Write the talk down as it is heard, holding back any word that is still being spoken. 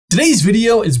Today's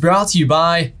video is brought to you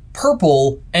by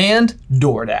Purple and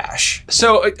DoorDash.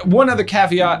 So one other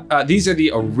caveat, these are the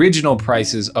original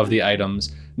prices of the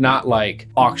items, not like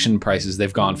auction prices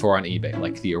they've gone for on eBay,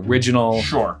 like the original,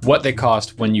 what they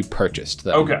cost when you purchased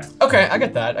them. Okay, I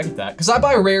get that, Because I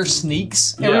buy rare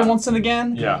sneaks every once and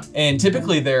again. And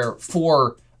typically they're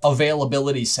for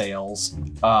availability sales,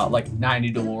 like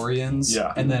 90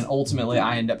 DeLoreans. And then ultimately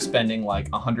I end up spending like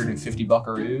 150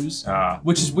 buckaroos,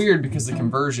 which is weird because the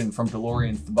conversion from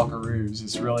DeLoreans to buckaroos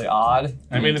is really odd.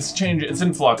 I mean, it's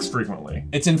in flux frequently.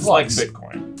 It's in flux. It's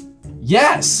like Bitcoin.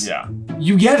 Yes. Yeah.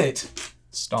 You get it.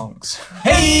 Stonks.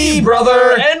 Hey,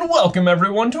 brother! And welcome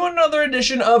everyone to another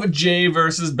edition of Jay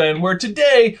vs. Ben, where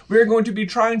today we're going to be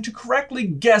trying to correctly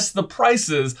guess the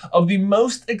prices of the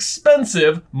most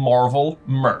expensive Marvel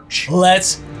merch.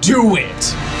 Let's do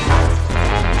it!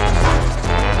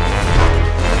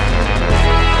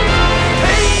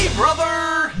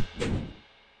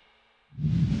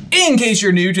 In case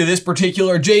you're new to this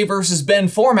particular Jay vs. Ben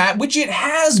format, which it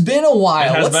has been a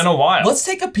while. It has been a while. Let's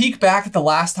take a peek back at the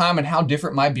last time and how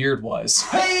different my beard was.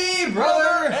 Hey,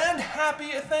 brother! And happy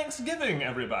Thanksgiving,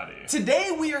 everybody.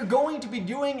 Today we are going to be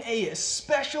doing a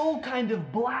special kind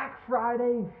of Black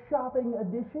Friday shopping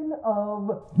edition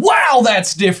of... Wow,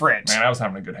 that's different! Man, I was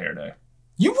having a good hair day.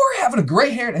 You were having a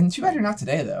great hair, and too bad you're not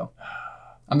today, though.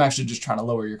 I'm actually just trying to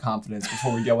lower your confidence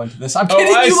before we go into this. I'm kidding,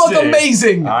 you look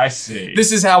amazing! I see.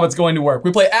 This is how it's going to work.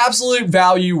 We play absolute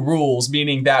value rules,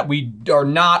 meaning that we are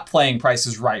not playing Price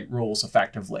is Right rules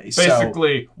effectively.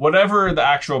 Basically, whatever the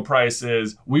actual price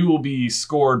is, we will be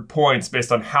scored points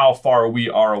based on how far we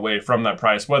are away from that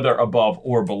price, whether above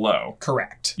or below.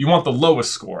 Correct. You want the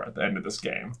lowest score at the end of this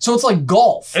game. So it's like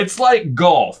golf. It's like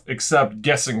golf, except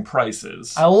guessing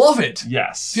prices. I love it.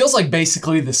 Yes. Feels like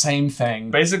basically the same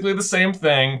thing. Basically the same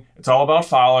thing. It's all about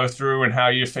follow through and how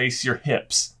you face your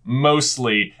hips,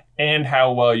 mostly, and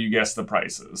how well you guess the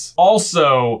prices.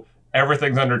 Also,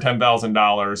 everything's under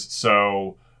 $10,000,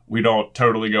 so we don't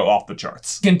totally go off the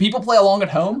charts. Can people play along at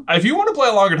home? If you want to play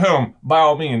along at home, by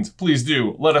all means, please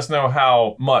do. Let us know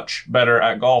how much better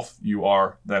at golf you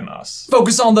are than us.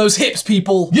 Focus on those hips,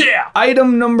 people. Yeah!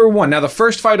 Item number 1. Now the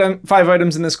first five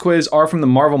items in this quiz are from the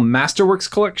Marvel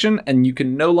Masterworks collection, and you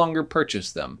can no longer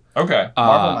purchase them. Okay.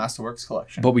 Marvel Masterworks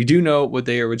collection. But we do know what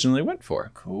they originally went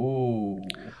for. Cool.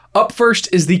 Up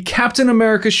first is the Captain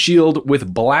America shield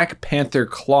with Black Panther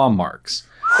claw marks.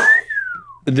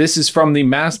 This is from the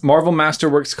Marvel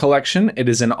Masterworks collection. It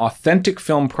is an authentic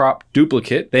film prop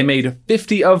duplicate. They made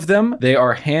 50 of them. They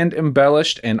are hand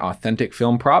embellished and authentic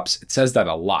film props. It says that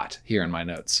a lot here in my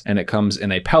notes. And it comes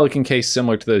in a pelican case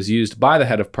similar to those used by the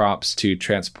head of props to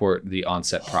transport the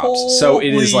on-set props. Holy so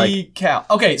it is like cow.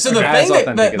 Okay, so the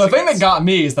thing that got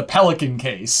me is the pelican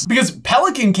case. Because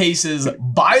pelican cases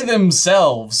by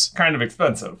themselves kind of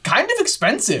expensive.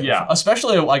 Yeah.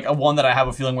 Especially like a one that I have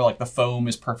a feeling where like the foam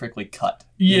is perfectly cut.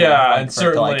 Yeah, and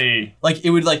certainly like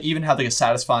it would like even have like a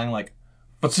satisfying like.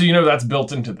 But so you know that's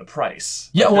built into the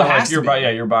price. Yeah, well, it has to be.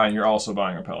 You're also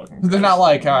buying a pelican. They're not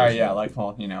like, all right, yeah, like,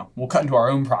 well, you know, we'll cut into our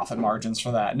own profit margins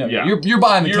for that. No, yeah, you're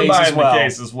buying the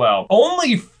case as well.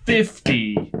 Only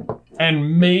 50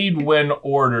 and made when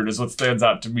ordered is what stands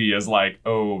out to me as like,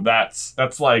 oh, that's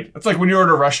like when you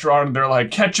order a restaurant and they're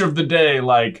like catch of the day,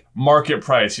 like market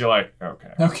price. You're like,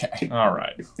 okay, all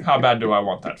right. How bad do I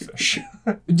want that fish?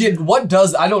 I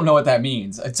don't know what that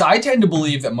means. I tend to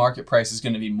believe that market price is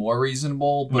going to be more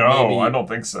reasonable. But no, I don't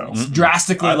think so.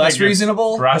 Drastically less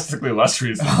reasonable? Drastically less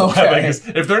reasonable. Okay. I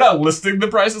think if they're not listing the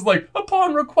prices like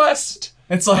upon request.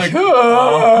 It's like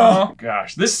oh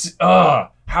gosh, this,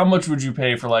 how much would you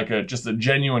pay for like just a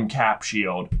genuine cap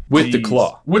shield? With the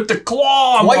claw. With the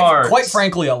claw marks. Quite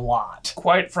frankly, a lot.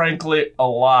 Quite frankly, a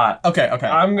lot. Okay.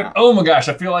 Oh my gosh,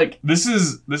 I feel like this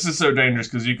is so dangerous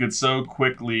because you could so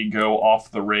quickly go off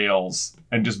the rails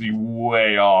and just be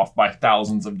way off by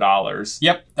thousands of dollars.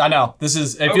 Yep, I know.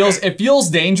 It feels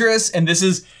dangerous, and this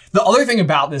is the other thing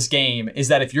about this game is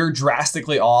that if you're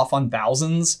drastically off on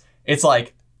thousands, it's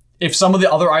like if some of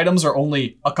the other items are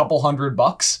only a couple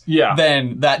 $100,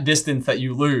 then that distance that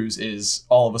you lose is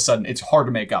all of a sudden, it's hard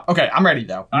to make up. Okay, I'm ready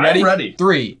though. You ready? I'm ready.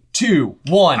 3, 2,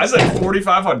 1. I said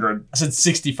 4,500. I said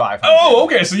 6,500. Oh,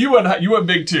 okay, so you went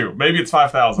big too. Maybe it's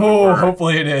 5,000. Oh,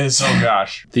 hopefully it is. Oh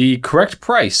gosh. The correct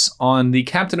price on the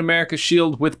Captain America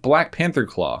shield with Black Panther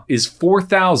claw is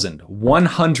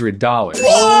 $4,100.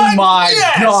 Oh my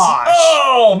gosh.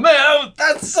 Oh man,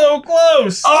 that's so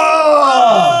close.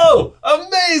 Oh,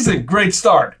 amazing. Great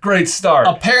start. Great start.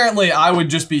 Apparently I would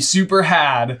just be super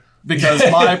had because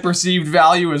my perceived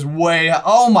value is way,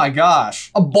 oh my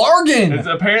gosh, a bargain. It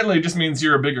apparently just means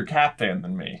you're a bigger cat fan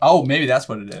than me. Oh, maybe that's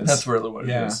what it is. That's really what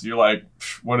it is. You're like,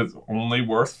 what is only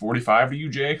worth 45 to you,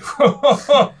 Jay?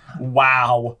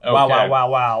 Wow. Okay.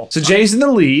 Wow. So Jay's in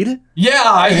the lead. Yeah,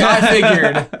 I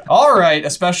figured. All right,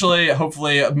 especially,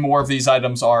 hopefully, more of these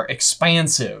items are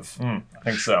expansive. I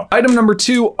think so. Item number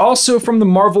 2, also from the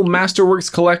Marvel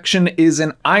Masterworks collection, is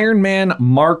an Iron Man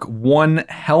Mark I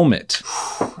helmet.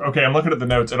 Okay, I'm looking at the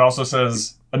notes. It also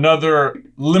says another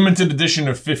limited edition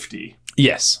of 50.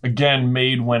 Yes. Again,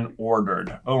 made when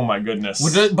ordered. Oh my goodness.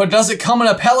 But does it come in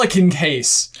a Pelican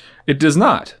case? It does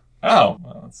not. Oh,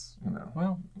 well, that's,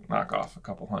 knock off a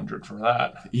couple hundred for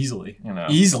that. Easily.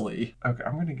 Easily. Okay,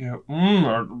 I'm gonna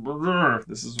go,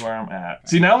 this is where I'm at.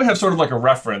 See, now we have sort of like a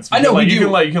reference. I know, you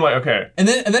can okay. And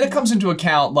then it comes into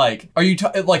account, like, are you,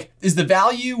 is the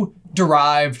value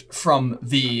derived from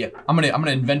the, I'm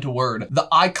gonna invent a word, the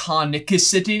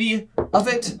iconicity of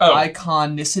it? Oh.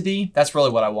 Iconicity? That's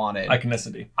really what I wanted.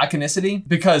 Iconicity.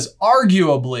 Because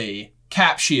arguably,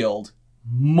 Cap Shield,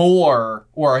 more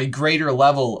or a greater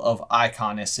level of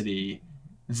iconicity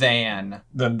than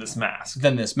this mask.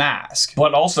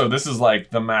 But also, this is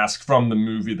like the mask from the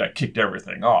movie that kicked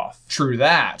everything off. True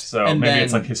that. So and maybe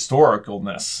it's like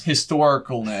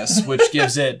historicalness, which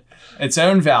gives it its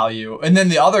own value. And then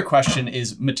the other question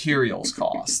is materials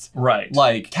cost. Right.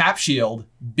 Like Cap Shield,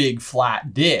 big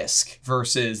flat disc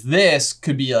versus this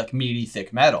could be like meaty,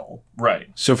 thick metal. Right.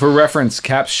 So for reference,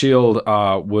 Cap Shield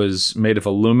was made of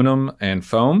aluminum and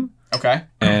foam. Okay.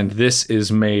 And this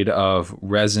is made of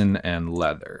resin and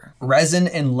leather. Resin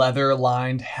and leather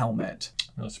lined helmet.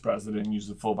 No surprise they didn't use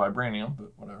the full vibranium,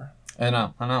 but whatever. I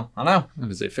know.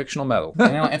 It is a fictional metal.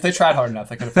 If they tried hard enough,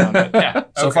 they could have found it. Yeah.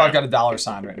 So far I've got a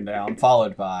 $sign written down,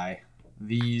 followed by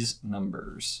these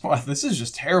numbers. Well, this is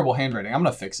just terrible handwriting. I'm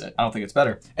gonna fix it. I don't think it's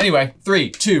better. Anyway,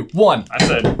 3, 2, 1. I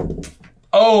said,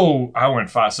 oh, I went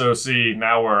 5. So see,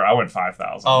 now I went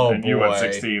 5,000. Oh, and you went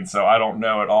 16. So I don't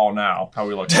know at all now how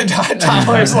we look.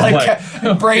 Tyler's like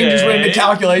brain just went into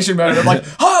calculation mode. I'm like,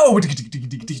 oh.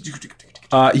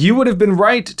 You would have been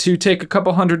right to take a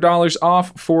couple $100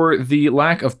 off for the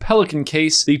lack of Pelican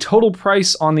case. The total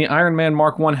price on the Iron Man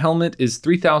Mark I helmet is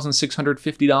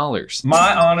 $3,650.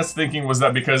 My honest thinking was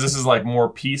that because this is like more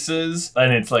pieces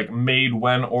and it's like made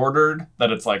when ordered,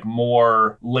 that it's like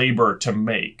more labor to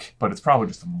make, but it's probably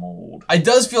just a mold. It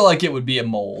does feel like it would be a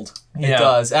mold. It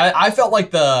does. I felt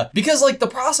like because the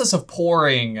process of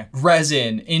pouring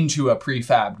resin into a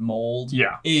prefabbed mold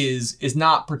is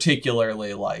not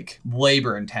particularly like labor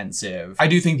intensive. I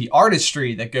do think the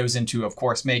artistry that goes into, of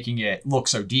course, making it look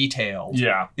so detailed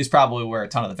is probably where a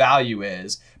ton of the value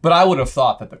is. But I would have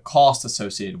thought that the cost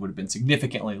associated would have been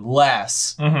significantly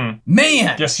less.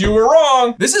 Man! Guess you were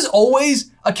wrong! This is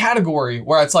always a category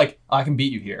where it's like, I can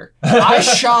beat you here. I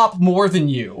shop more than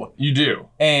you. You do.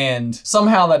 And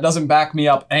somehow that doesn't back me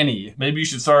up any. Maybe you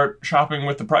should start shopping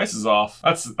with the prices off.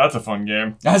 That's a fun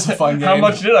game. That's a fun game. How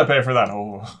much did I pay for that?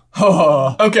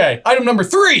 Oh. Okay, item number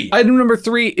 3. Item number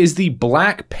 3 is the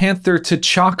Black Panther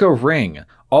T'Chaka ring,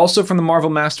 also from the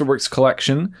Marvel Masterworks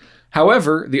collection.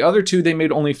 However, the other two, they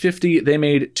made only 50. They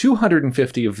made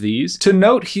 250 of these. To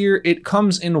note here, it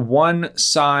comes in one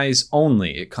size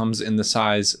only. It comes in the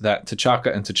size that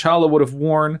T'Chaka and T'Challa would have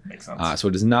worn. Makes sense. So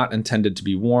it is not intended to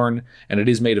be worn, and it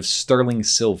is made of sterling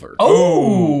silver.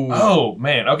 Oh,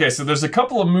 man. Okay, so there's a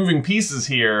couple of moving pieces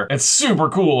here. It's super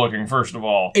cool looking, first of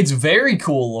all. It's very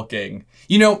cool looking.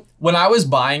 You know, when I was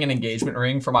buying an engagement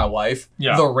ring for my wife,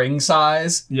 the ring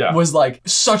size was like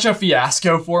such a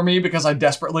fiasco for me because I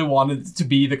desperately wanted it to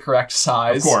be the correct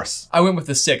size. Of course. I went with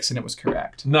the 6 and it was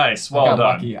correct. Nice. Well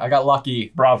done. I got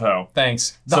lucky. Bravo.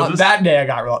 Thanks. So that day I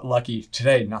got lucky.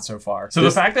 Today, not so far. So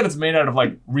the fact that it's made out of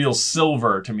like real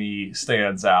silver to me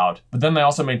stands out. But then they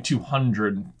also made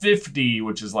 250,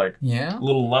 which is like a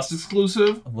little less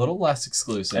exclusive. A little less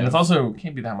exclusive. And it also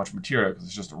can't be that much material because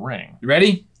it's just a ring. You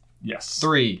ready? Yes.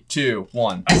 3, 2,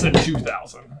 1. I said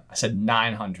 2,000. I said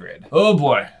 900. Oh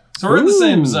boy. So we're in the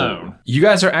same zone. You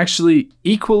guys are actually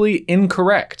equally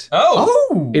incorrect.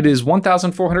 Oh. It is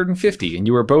 1,450, and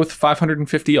you are both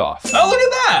 550 off. Oh, look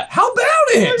at that. How about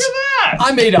it? Look at that.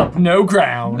 I made up no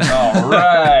ground. All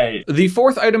right. The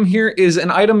fourth item here is an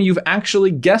item you've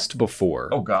actually guessed before.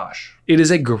 Oh, gosh. It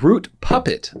is a Groot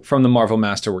puppet from the Marvel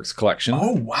Masterworks collection.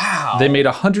 Oh, wow. They made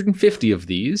 150 of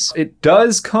these. It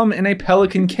does come in a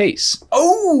Pelican case.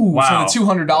 Oh, wow. So the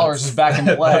 $200 is back in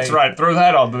play. That's right. Throw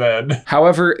that on the bed.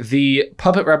 However, the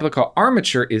puppet replica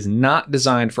armature is not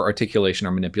designed for articulation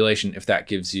or manipulation, if that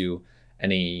gives you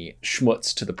any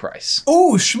schmutz to the price.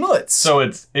 Ooh, schmutz. So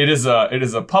it is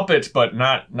a puppet, but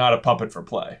not a puppet for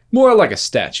play. More like a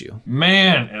statue.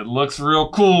 Man, it looks real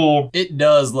cool. It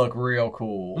does look real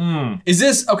cool. Is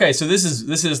this okay? So this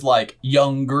is like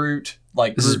young Groot,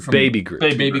 like this Groot is from baby Groot.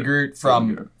 Baby Groot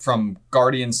from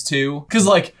Guardians 2. Because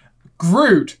like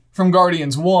Groot from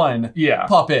Guardians 1,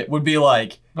 puppet would be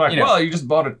like, well, you just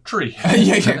bought a tree.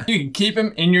 You can keep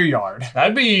him in your yard.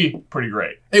 That'd be pretty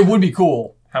great. It would be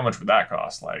cool. How much would that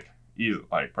cost? Like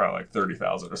probably like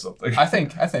 30,000 or something. I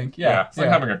think, yeah. It's like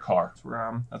having a car.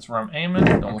 That's where I'm aiming.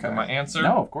 Don't look at my answer.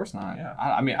 No, of course not. Yeah.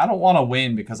 I mean, I don't want to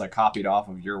win because I copied off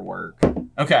of your work.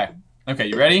 Okay,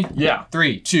 you ready? Yeah.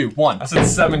 3, 2, 1. I said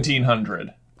 1,700.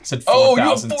 I said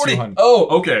 4,200. Oh,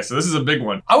 okay, so this is a big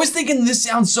one. I was thinking this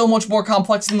sounds so much more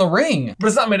complex than the ring. But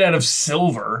it's not made out of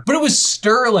silver. But it was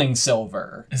sterling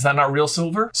silver. Is that not real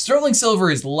silver? Sterling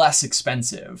silver is less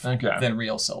expensive than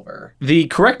real silver. The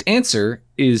correct answer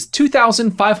is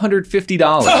 $2,550.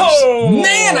 Oh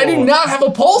man, I do not have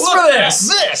a pulse for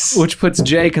this. Which puts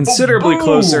Jay considerably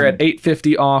closer at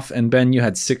 $850 off, and Ben, you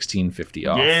had $1,650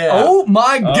 off. Yeah. Oh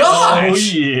my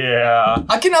gosh. Oh yeah.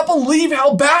 I cannot believe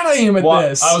how bad I am at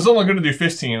this. I was only going to do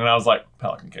 15, and I was like,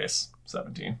 Pelican case.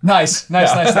 17. Nice.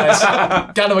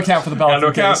 Got to account for the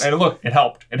Pelican case. And look, it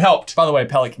helped. By the way,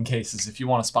 Pelican cases, if you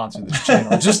want to sponsor this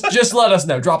channel, just let us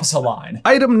know. Drop us a line.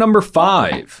 Item number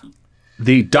 5.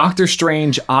 The Doctor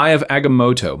Strange Eye of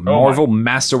Agamotto Marvel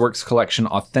Masterworks Collection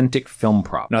Authentic Film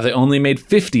Prop. Now, they only made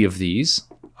 50 of these.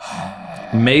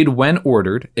 Made when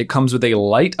ordered, it comes with a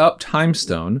light-up time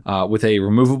stone with a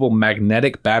removable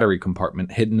magnetic battery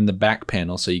compartment hidden in the back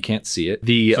panel so you can't see it.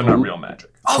 So not real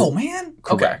magic. Oh, man.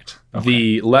 Correct.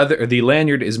 Okay. The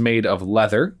lanyard is made of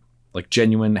leather, like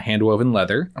genuine hand-woven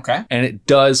leather. Okay. And it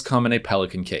does come in a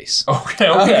Pelican case. Okay.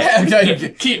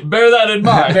 Bear that in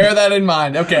mind. Bear that in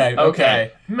mind.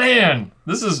 Okay. Man,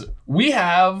 we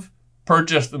have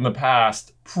purchased in the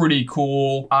past pretty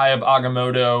cool Eye of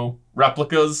Agamotto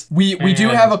replicas. We do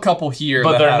have a couple here,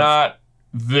 but they're not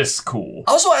this cool.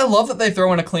 Also, I love that they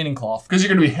throw in a cleaning cloth. Because you're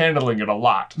going to be handling it a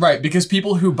lot. Right, because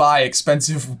people who buy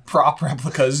expensive prop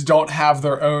replicas don't have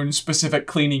their own specific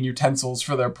cleaning utensils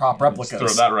for their prop replicas.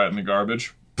 Let's throw that right in the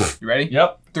garbage. You ready?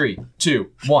 Yep. 3,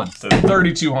 2, 1. So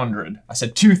 3,200. I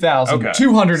said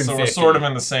 2,250. So we're sort of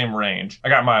in the same range. I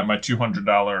got my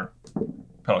 $200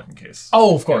 Pelican case.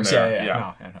 Oh, of course.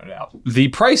 Yeah. No doubt. The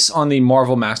price on the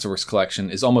Marvel Masterworks collection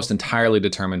is almost entirely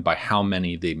determined by how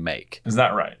many they make. Is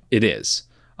that right? It is.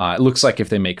 It looks like if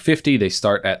they make 50, they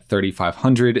start at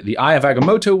 $3,500. The Eye of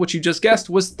Agamotto, which you just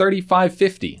guessed, was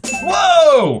 $3,550.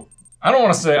 Whoa! I don't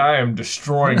want to say I am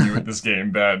destroying you at this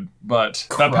game, Ben, but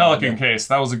that Pelican case,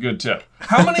 that was a good tip.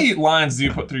 How many lines do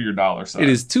you put through your dollar sign? It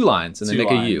is 2 lines, and they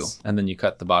make a U, and then you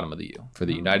cut the bottom of the U for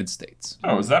the United States.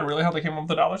 Oh, is that really how they came up with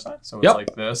the dollar sign? So it's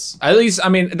like this? At least, I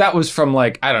mean, that was from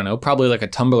like, I don't know, probably like a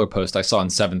Tumblr post I saw in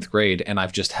 7th grade, and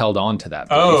I've just held on to that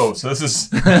belief. Oh, so this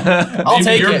is... I'll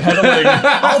take it.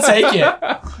 I'll take it.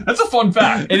 That's a fun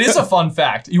fact. It is a fun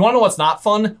fact. You want to know what's not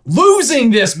fun? Losing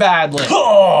this badly.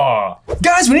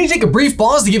 Guys, we need to take a brief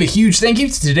pause to give a huge thank you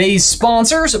to today's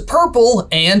sponsors, Purple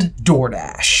and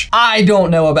DoorDash. I don't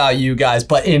know about you guys,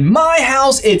 but in my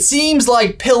house, it seems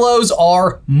like pillows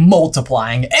are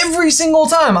multiplying. Every single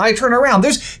time I turn around,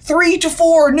 there's 3 to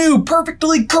 4 new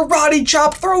perfectly karate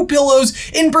chopped throw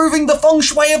pillows, improving the feng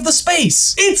shui of the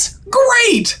space. It's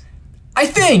great! I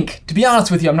think, to be honest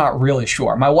with you, I'm not really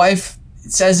sure. My wife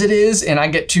says it is, and I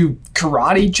get to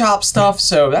karate chop stuff,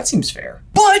 so that seems fair.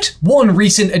 But one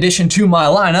recent addition to my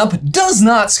lineup does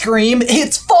not scream,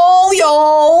 "It's fall,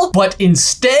 y'all!" but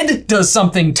instead does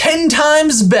something 10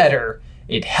 times better.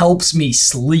 It helps me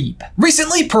sleep.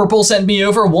 Recently, Purple sent me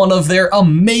over one of their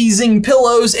amazing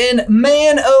pillows, and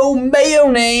man oh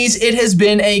mayonnaise, it has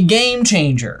been a game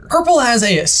changer. Purple has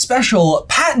a special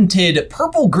patented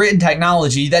purple grid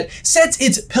technology that sets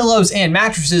its pillows and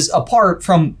mattresses apart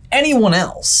from anyone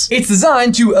else. It's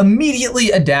designed to immediately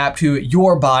adapt to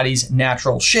your body's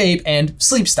natural shape and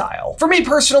sleep style. For me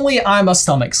personally, I'm a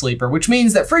stomach sleeper, which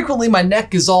means that frequently my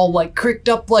neck is all like cricked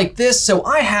up like this, so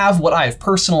I have what I've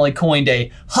personally coined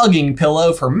a hugging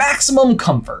pillow for maximum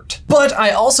comfort. But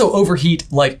I also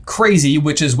overheat like crazy,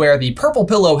 which is where the Purple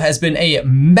pillow has been a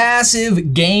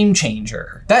massive game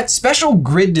changer. That special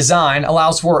grid design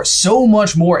allows for so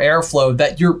much more airflow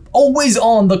that you're always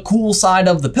on the cool side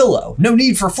of the pillow. No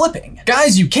need for flipping.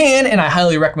 Guys, you can, and I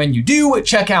highly recommend you do,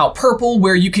 check out Purple,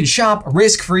 where you can shop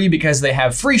risk-free because they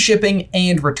have free shipping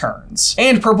and returns.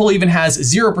 And Purple even has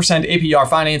 0% APR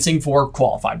financing for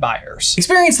qualified buyers.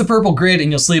 Experience the Purple grid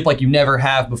and you'll sleep like you never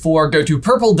have before. Go to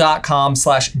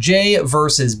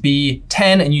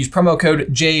purple.com/J-versus-B10 and use promo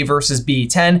code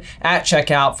J-versus-B10 at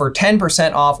checkout for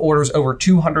 10% off orders over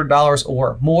 $200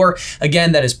 or more.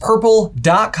 Again, that is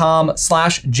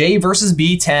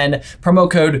purple.com/J-versus-B10, promo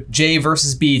code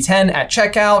J-versus-B10 at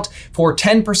checkout for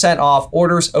 10% off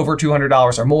orders over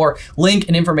 $200 or more. Link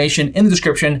and information in the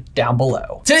description down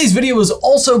below. Today's video is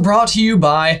also brought to you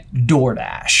by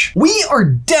DoorDash. We are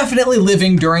definitely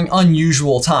living during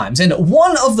unusual times, and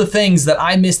one of the things that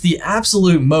I miss the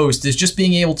absolute most is just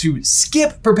being able to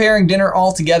skip preparing dinner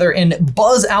altogether and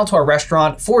buzz out to a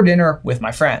restaurant for dinner with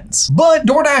my friends. But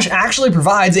DoorDash actually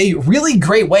provides a really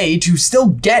great way to still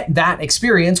get that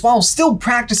experience while still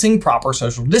practicing proper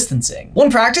social distancing.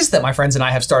 One practice that my friends and I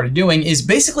have started doing is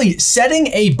basically setting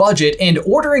a budget and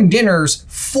ordering dinners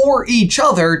for each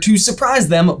other to surprise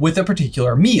them with a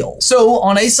particular meal. So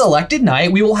on a selected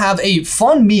night, we will have a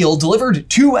fun meal delivered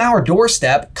to our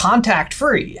doorstep,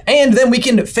 contact-free. And then we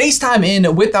can FaceTime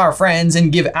in with our friends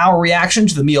and give our reaction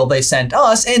to the meal they sent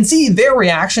us and see their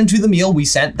reaction to the meal we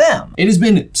sent them. It has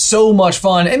been so much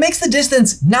fun. It makes the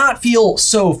distance not feel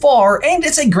so far, and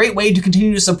it's a great way to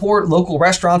continue to support local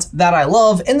restaurants that I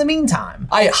love in the meantime.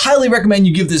 I highly recommend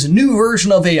you give this new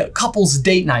version of a couple's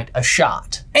date night a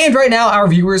shot. And right now, our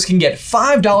viewers can get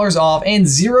 $5 off and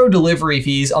 0 delivery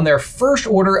fees on their first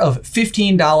order of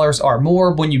 $15 or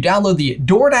more when you download the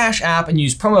DoorDash app and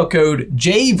use promo code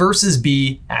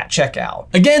J-versus-B at checkout.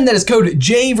 Again, that is code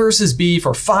J-versus-B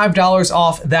for $5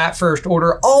 off that first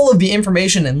order. All of the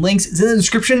information and links is in the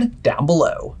description down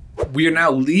below. We are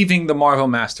now leaving the Marvel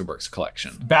Masterworks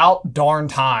collection. About darn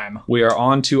time. We are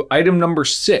on to item number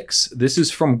 6. This is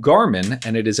from Garmin,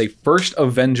 and it is a First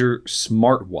Avenger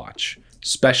smartwatch.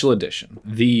 Special edition.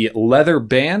 The leather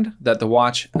band that the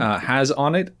watch has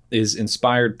on it is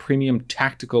inspired premium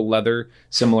tactical leather,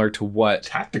 similar to what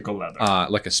tactical leather,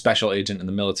 like a special agent in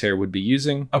the military would be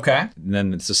using. Okay. And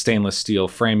then it's a stainless steel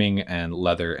framing, and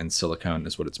leather and silicone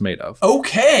is what it's made of.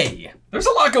 Okay. There's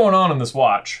a lot going on in this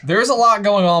watch. There's a lot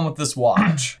going on with this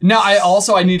watch. Now,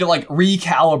 I need to like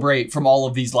recalibrate from all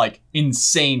of these like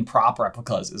insane prop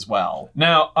replicas as well.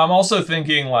 Now, I'm also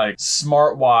thinking like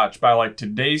smartwatch by like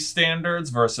today's standards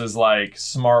versus like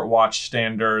smartwatch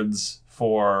standards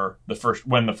for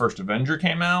when the first Avenger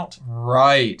came out.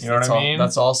 Right. You know what I mean?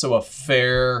 That's also a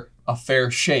fair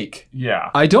shake.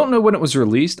 Yeah. I don't know when it was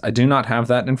released. I do not have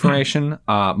that information.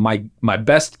 My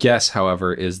best guess,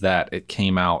 however, is that it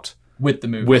came out with the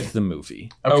movie. With the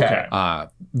movie. Okay.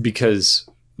 Because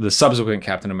the subsequent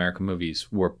Captain America movies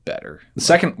were better. The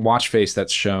second watch face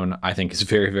that's shown, I think, is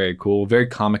very, very cool, very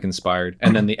comic inspired.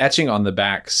 And then the etching on the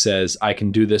back says, "I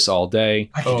can do this all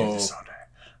day." I can do this all day.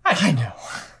 I know.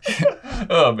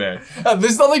 Oh man,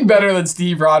 there's nothing better than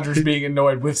Steve Rogers being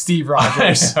annoyed with Steve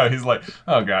Rogers. He's like,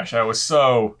 oh gosh, I was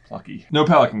so lucky. No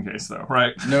Pelican case though,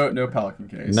 right? No Pelican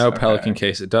case. No Pelican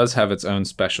case. It does have its own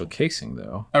special casing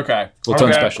though. Okay. Well, its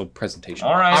own special presentation.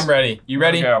 All right. I'm ready. You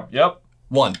ready? Go. Yep.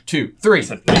 1, 2, 3. I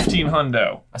said 15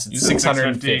 hundo. I said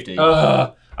 650.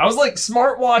 I was like,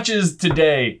 smartwatches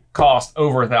today cost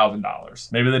over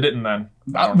 $1,000. Maybe they didn't then.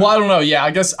 I don't know. Yeah, I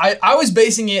guess I was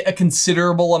basing it a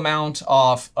considerable amount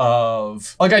off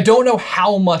of, like, I don't know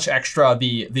how much extra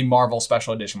the Marvel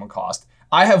Special Edition would cost.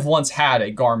 I have once had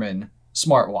a Garmin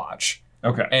smartwatch.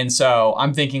 Okay. And so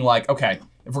I'm thinking like, okay,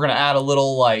 if we're going to add a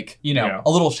little like, a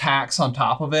little tax on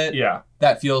top of it. Yeah.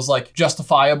 That feels like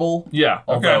justifiable. Yeah.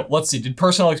 Although, let's see, did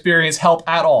personal experience help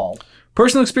at all?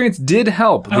 Personal experience did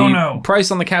help. Oh, no.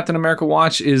 Price on the Captain America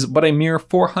watch is but a mere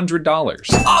 $400.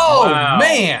 Oh, wow.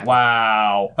 Man.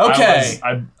 Wow. Okay.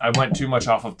 I went too much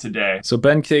off of today. So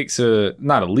Ben takes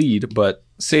not a lead, but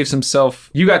saves himself.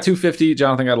 You got $250,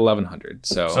 Jonathan got $1,100.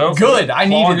 So good. I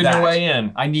needed that. Your way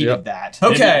in. I needed that.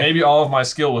 Okay. Maybe all of my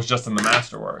skill was just in the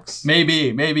Masterworks.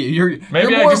 Maybe you're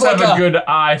I just have a good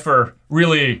eye for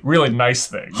really, really nice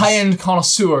things. High-end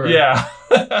connoisseur. Yeah.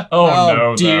 Oh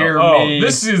no, dear no. me. Oh,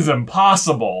 this is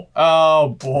impossible. Oh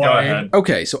boy. Go ahead.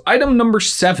 Okay, so item number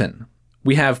 7.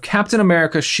 We have Captain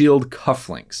America Shield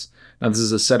cufflinks. Now, this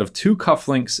is a set of 2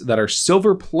 cufflinks that are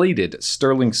silver-plated,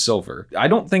 sterling silver. I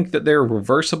don't think that they're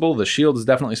reversible. The shield is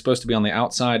definitely supposed to be on the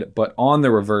outside, but on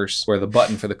the reverse, where the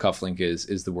button for the cufflink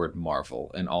is the word Marvel,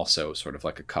 and also sort of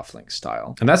like a cufflink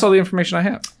style. And that's all the information I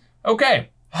have. Okay.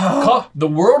 The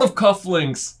world of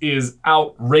cufflinks is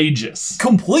outrageous.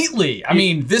 Completely. I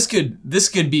mean, this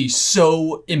could be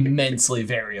so immensely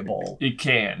variable. It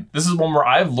can. This is one where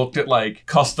I've looked at like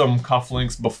custom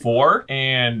cufflinks before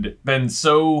and been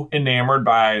so enamored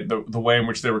by the way in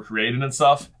which they were created and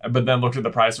stuff, but then looked at the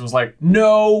price and was like,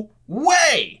 no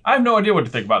way! I have no idea what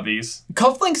to think about these.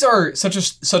 Cufflinks are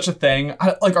such a thing.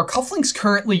 Like, are cufflinks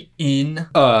currently in?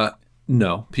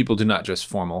 No, people do not dress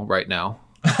formal right now.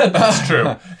 That's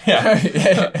true.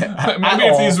 Yeah. Maybe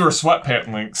if these were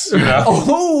sweatpant links, you know?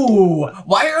 Oh,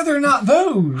 why are there not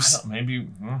those? Maybe,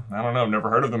 I don't know. I've never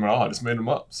heard of them at all. I just made them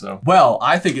up, so. Well,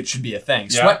 I think it should be a thing.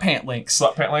 Yeah. Sweatpant links.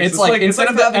 Sweatpant links. It's like instead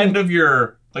of the end of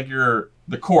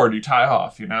the cord you tie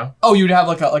off, you know? Oh, you'd have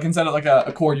like instead of like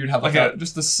a cord, you'd have like a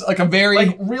very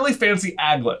like really fancy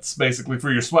aglets basically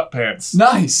for your sweatpants.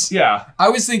 Nice. Yeah. I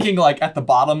was thinking like at the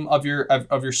bottom of your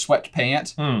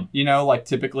sweatpant, you know, like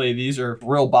typically these are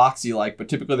real boxy but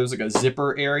typically there's like a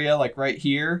zipper area like right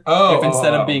here. Oh. If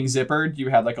instead of being zippered,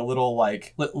 you have like a little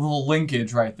little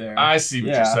linkage right there. I see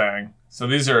what you're saying. So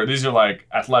these are like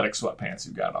athletic sweatpants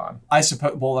you've got on. I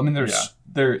suppose. Well, I mean,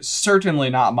 they're certainly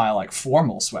not my like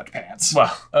formal sweatpants.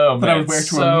 Well, that I would wear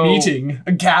to a meeting,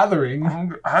 a gathering. I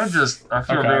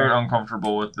feel very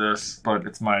uncomfortable with this, but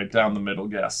it's my down the middle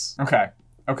guess. Okay.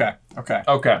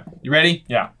 You ready?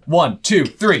 Yeah. 1, 2,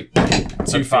 3.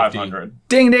 500.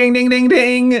 Ding, ding, ding, ding,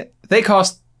 ding. They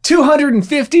cost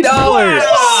 $250.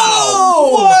 Wow!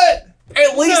 What?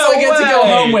 At least I get to go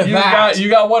home with that. You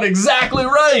got one exactly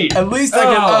right. At least I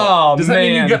get. Oh, does that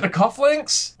mean you get the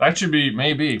cufflinks? That should be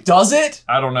maybe. Does it?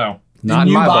 I don't know. Not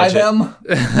in my budget. them?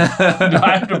 Do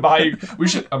I have to buy you? We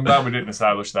should. I'm glad we didn't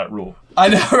establish that rule. I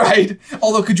know, right?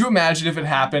 Although, could you imagine if it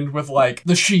happened with like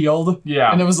the shield?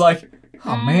 Yeah. And it was like,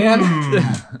 oh man.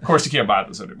 Of course, you can't buy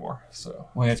this anymore. So.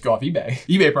 Well, you have to go off eBay.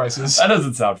 eBay prices. That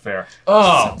doesn't sound fair.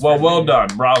 Oh, well done,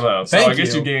 bravo. So I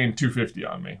guess you gained $250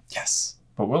 on me. Yes.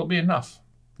 But will it be enough?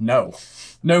 No.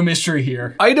 No mystery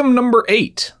here. Item number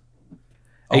 8.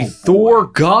 A Thor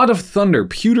God of Thunder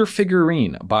pewter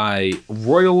figurine by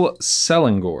Royal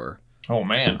Selangor. Oh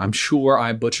man. I'm sure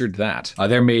I butchered that.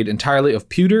 They're made entirely of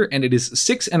pewter and it is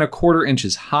 6 1/4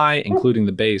 inches high, including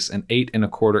the base, and 8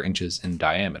 1/4 inches in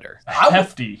diameter.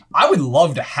 Hefty. I would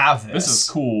love to have this. This is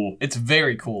cool. It's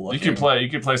very cool looking. You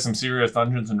could play some serious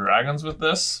Dungeons and Dragons with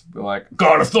this. Be like,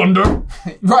 God of Thunder.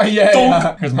 Right,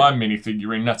 yeah. Here's my mini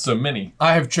figurine, not so mini.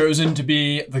 I have chosen to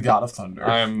be the God of Thunder.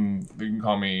 You can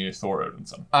call me Thor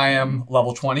Odinson. I am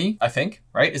level 20, I think,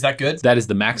 right? Is that good? That is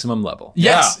the maximum level.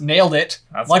 Yes, nailed it.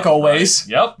 Like always. Right.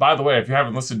 Yep. By the way, if you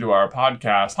haven't listened to our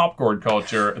podcast, Popcorn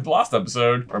Culture, in the last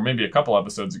episode, or maybe a couple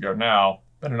episodes ago now,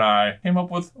 Ben and I came up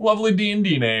with lovely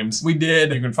D&D names. We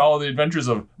did. You can follow the adventures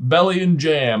of Belly and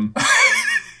Jam.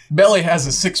 Belly has a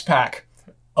 6-pack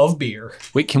of beer.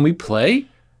 Wait, can we play?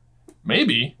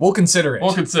 Maybe. We'll consider it.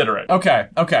 Okay.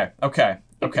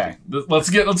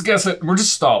 Let's guess it. We're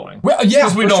just stalling. Well, yeah.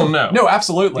 Because we don't know. No,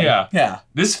 absolutely. Yeah.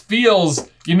 This feels,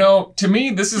 to me,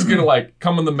 this is gonna like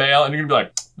come in the mail and you're gonna be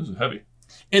like, this is heavy.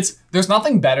 There's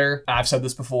nothing better, I've said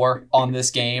this before, on this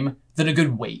game than a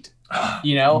good weight.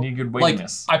 You need good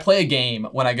weightiness. Like, I play a game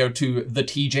when I go to the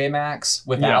TJ Maxx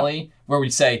with Allie, where we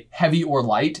say heavy or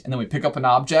light, and then we pick up an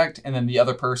object, and then the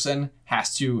other person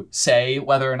has to say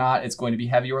whether or not it's going to be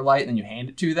heavy or light, and then you hand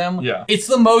it to them. Yeah. It's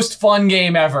the most fun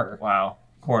game ever. Wow.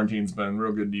 Quarantine's been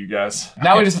real good to you guys.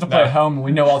 Now we just have to play at home, and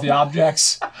we know all the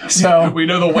objects. So we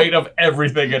know the weight of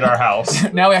everything in our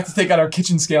house. Now we have to take out our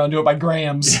kitchen scale and do it by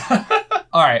grams.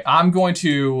 All right, I'm going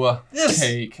to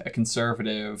take a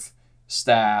conservative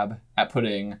stab at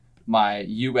putting my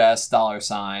US dollar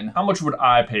sign. How much would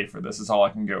I pay for this is all I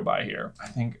can go by here. I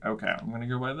think, okay, I'm going to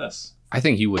go by this. I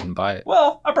think you wouldn't buy it.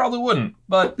 Well, I probably wouldn't,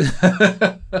 but...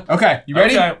 Okay, you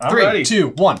ready? Okay, I'm 3, ready. 2,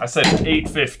 1. I said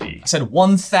 $850. I said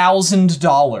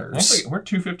 $1,000. We're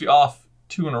 $250 off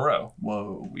 2 in a row.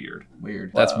 Whoa. Weird.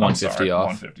 That's $150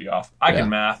 off. $150 off. I can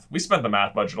math. We spent the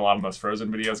math budget a lot on those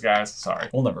Frozen videos, guys. Sorry.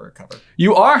 We'll never recover.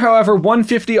 You are, however,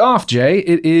 $150 off, Jay.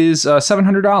 It is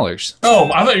 $700.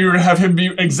 Oh, I thought you were going to have him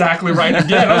be exactly right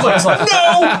again. I was like,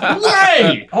 no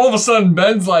way! All of a sudden,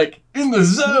 Ben's like, in the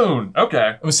zone.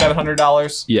 Okay. It was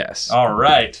 $700? Yes. All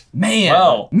right. Man.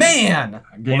 Well,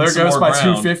 there goes my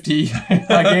ground. $250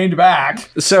 I gained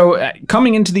back. So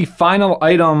coming into the final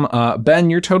item, Ben,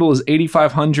 your total is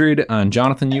 $8,500, and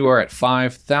Jonathan, you are at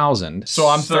 $5,000. So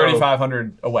I'm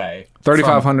 $3,500 away.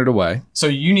 3,500 away. So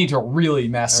you need to really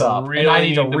mess up, and I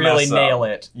need to really nail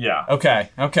it. Yeah. Okay.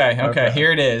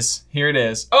 Here it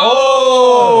is.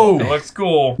 Oh! It looks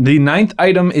cool. The 9th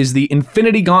item is the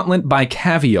Infinity Gauntlet by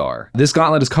Caviar. This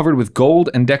gauntlet is covered with gold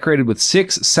and decorated with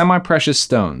 6 semi-precious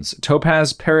stones: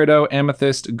 topaz, peridot,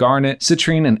 amethyst, garnet,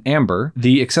 citrine, and amber.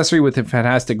 The accessory with a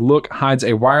fantastic look hides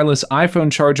a wireless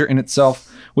iPhone charger in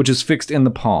itself, which is fixed in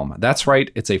the palm. That's right,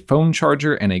 it's a phone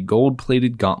charger and a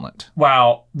gold-plated gauntlet.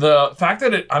 Wow, the fact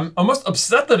that I'm almost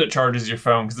upset that it charges your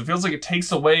phone because it feels like it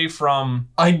takes away from.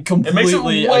 I completely It makes it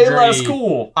way less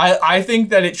cool. I think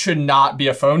that it should not be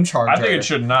a phone charger. I think it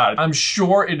should not. I'm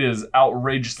sure it is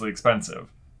outrageously expensive,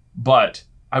 but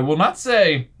I will not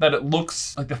say that it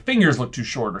looks like the fingers look too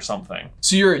short or something.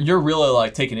 So you're really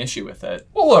like taking issue with it.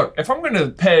 Well, look, if I'm gonna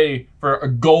pay for a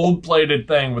gold-plated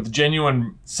thing with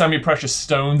genuine semi-precious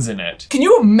stones in it. Can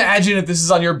you imagine if this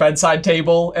is on your bedside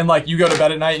table and like you go to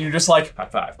bed at night and you're just like high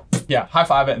five. Yeah, high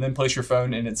five it and then place your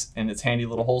phone in its handy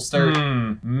little holster.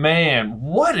 Man,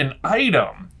 what an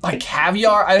item. Like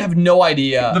Caviar? I have no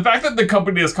idea. The fact that the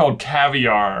company is called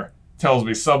Caviar tells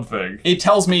me something. It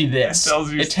tells me this.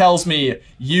 It tells me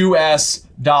US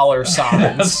dollar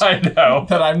signs. Yes, I know.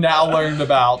 That I've now learned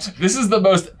about. This is the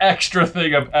most extra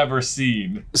thing I've ever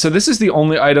seen. So this is the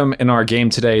only item in our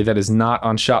game today that is not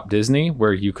on Shop Disney,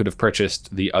 where you could have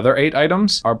purchased the other 8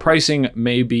 items. Our pricing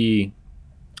may be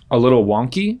a little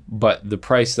wonky, but the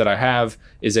price that I have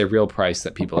is a real price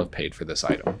that people have paid for this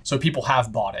item. So people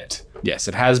have bought it. Yes,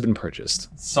 it has been purchased.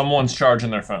 Someone's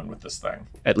charging their phone with this thing.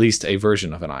 At least a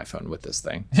version of an iPhone with this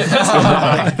thing.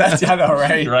 That's, I know,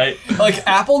 right? Right. Like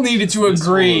Apple needed to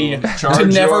agree to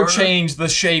never change the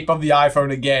shape of the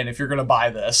iPhone again if you're gonna buy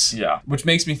this. Yeah. Which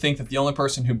makes me think that the only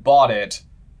person who bought it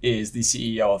is the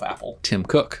CEO of Apple. Tim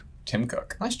Cook. Tim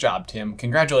Cook. Nice job, Tim.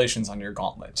 Congratulations on your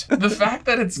gauntlet. The fact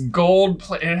that it's gold,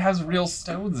 it has real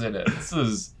stones in it. This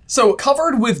is... So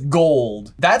covered with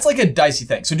gold, that's like a dicey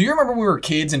thing. So do you remember when we were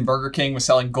kids and Burger King was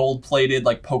selling gold-plated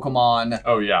like Pokemon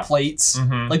plates?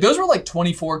 Like those were like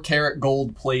 24 karat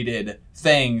gold-plated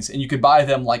things and you could buy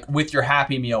them like with your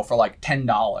Happy Meal for like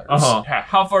 $10.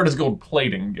 How far does gold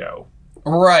plating go?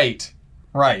 Right.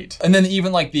 And then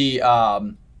even like the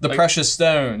like, precious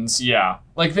stones. Yeah.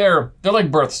 Like they're like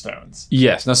birthstones.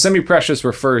 Yes. Now semi-precious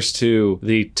refers to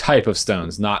the type of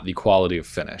stones, not the quality of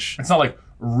finish. It's not like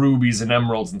rubies and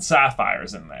emeralds and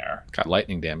sapphires in there. Got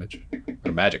lightning damage.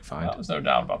 Or magic find. There's no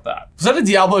doubt about that. Was that a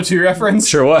Diablo 2 reference?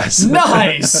 Sure was.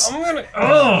 Nice!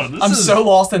 I'm so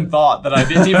lost in thought that I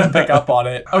didn't even pick up on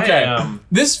it. Okay.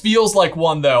 This feels like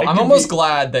one though. I'm almost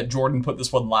glad that Jordan put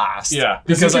this one last. Yeah.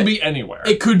 Because it could be anywhere.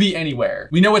 It could be anywhere.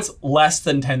 We know it's less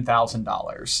than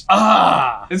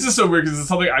 $10,000. This is so weird because it's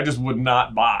something I just would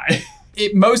not buy.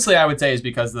 It mostly, I would say, is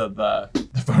because of the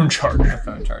phone charger. The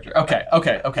phone charger. Okay.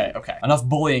 Enough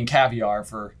bullying Caviar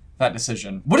for that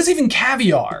decision. What is even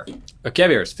caviar?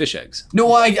 Caviar is fish eggs.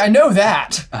 No, I know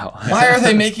that. Oh. Why are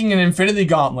they making an infinity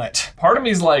gauntlet? Part of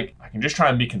me is like, I can just try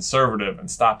and be conservative and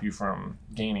stop you from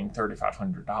gaining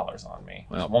 $3,500 on me.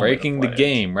 Well, breaking the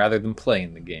game rather than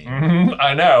playing the game.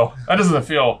 I know. That doesn't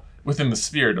feel within the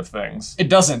spirit of things. It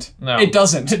doesn't. No. It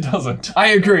doesn't. It doesn't. I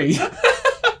agree.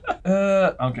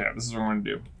 Okay, this is what I'm gonna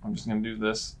do. I'm just gonna do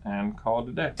this and call it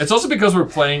a day. It's also because we're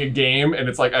playing a game and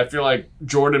it's like, I feel like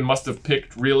Jordan must have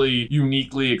picked really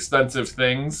uniquely expensive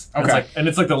things. Okay.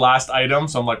 It's like the last item,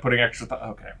 so I'm like putting extra,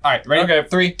 okay. All right, ready? Okay,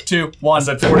 3, 2, 1. I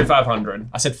said 4,500.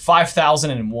 I said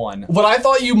 5,001. What I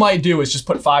thought you might do is just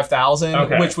put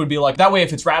 5,000, which would be like, that way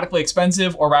if it's radically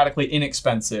expensive or radically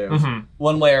inexpensive,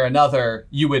 one way or another,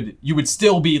 you would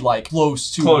still be like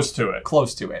close to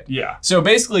it. Yeah. So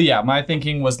basically, yeah, my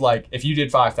thinking was like, if you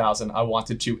did 5,000, I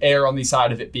wanted to err on the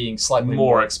side of it being slightly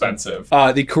more expensive.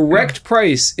 The correct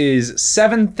price is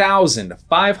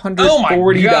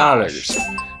 $7,540,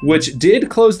 which did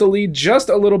close the lead just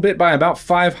a little bit by about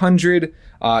 500.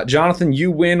 Jonathan,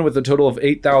 you win with a total of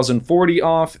 8,040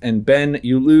 off, and Ben,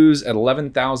 you lose at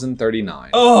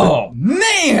 11,039. Oh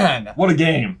man! What a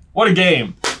game! What a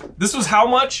game! This was how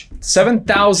much?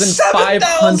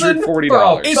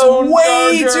 $7,540. It's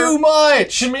way too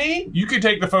much! To me, you could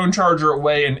take the phone charger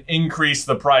away and increase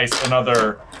the price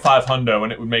another $500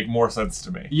 and it would make more sense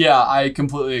to me. Yeah, I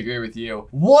completely agree with you.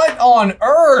 What on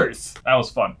earth? That was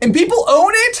fun. And people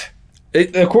own it?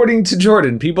 According to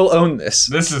Jordan, people own this.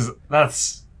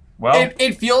 Well,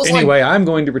 it feels anyway, I'm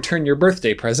going to return your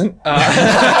birthday present.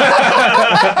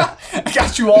 I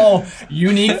got you all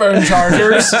unique phone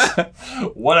chargers.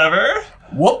 Whatever.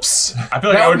 Whoops. I feel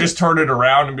like I would just turn it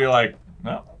around and be like,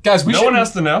 no. Guys, no one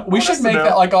has to know. We should make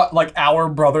that like our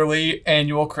brotherly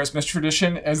annual Christmas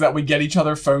tradition is that we get each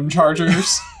other phone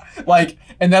chargers. Like,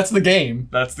 and that's the game.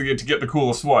 That's to get the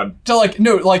coolest one.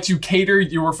 To cater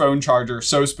your phone charger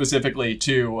so specifically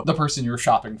to the person you're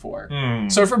shopping for.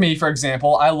 So for me, for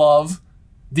example, I love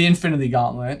the Infinity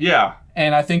Gauntlet. Yeah.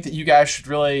 And I think that you guys should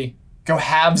really go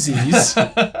halvesies.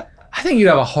 I think you'd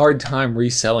have a hard time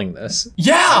reselling this.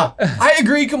 Yeah, I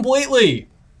agree completely.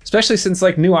 Especially since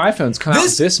like new iPhones come out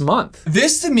this month.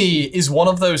 This to me is one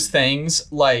of those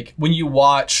things, like when you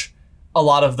watch a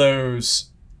lot of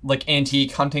those like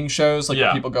antique hunting shows, like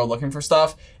where people go looking for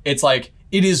stuff, it's like,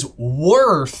 it is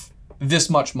worth this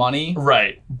much money.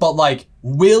 Right. But like,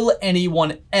 will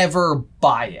anyone ever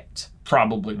buy it?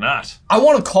 Probably not. I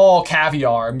want to call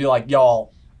Caviar and be like,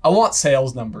 y'all, I want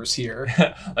sales numbers here.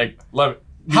 Like,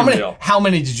 how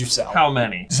many did you sell? How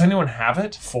many? Does anyone have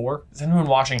it? 4. Does anyone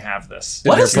watching have this?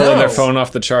 Let us know. Pulling their phone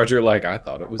off the charger like, I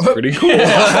thought it was pretty cool.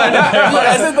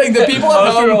 That's the thing. The people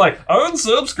at home are like,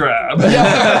 unsubscribe.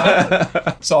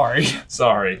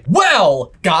 Sorry.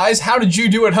 Well, guys, how did you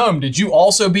do at home? Did you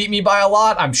also beat me by a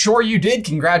lot? I'm sure you did.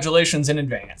 Congratulations in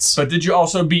advance. But did you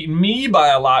also beat me by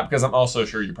a lot? Because I'm also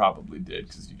sure you probably did,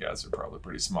 because you guys are probably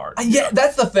pretty smart. Yeah,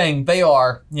 that's the thing. They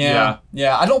are. Yeah.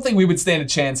 I don't think we would stand a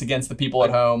chance against the people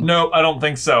at home. No, I don't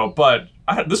think so, but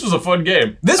this was a fun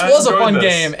game. This was a fun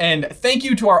game, and thank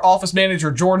you to our office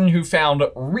manager, Jordan, who found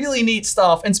really neat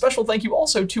stuff, and special thank you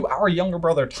also to our younger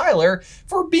brother, Tyler,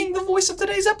 for being the voice of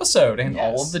today's episode and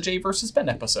all of the Jay vs. Ben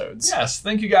episodes. Yes,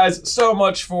 thank you guys so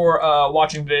much for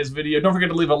watching today's video. Don't forget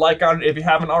to leave a like on it if you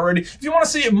haven't already. If you want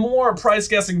to see more price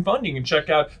guessing fun, you can check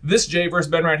out this Jay vs.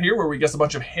 Ben right here, where we guess a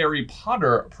bunch of Harry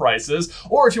Potter prices.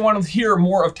 Or if you want to hear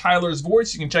more of Tyler's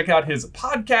voice, you can check out his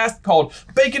podcast called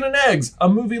Bacon and Eggs, a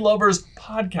movie lover's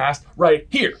podcast right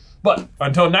here. But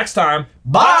until next time,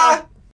 bye!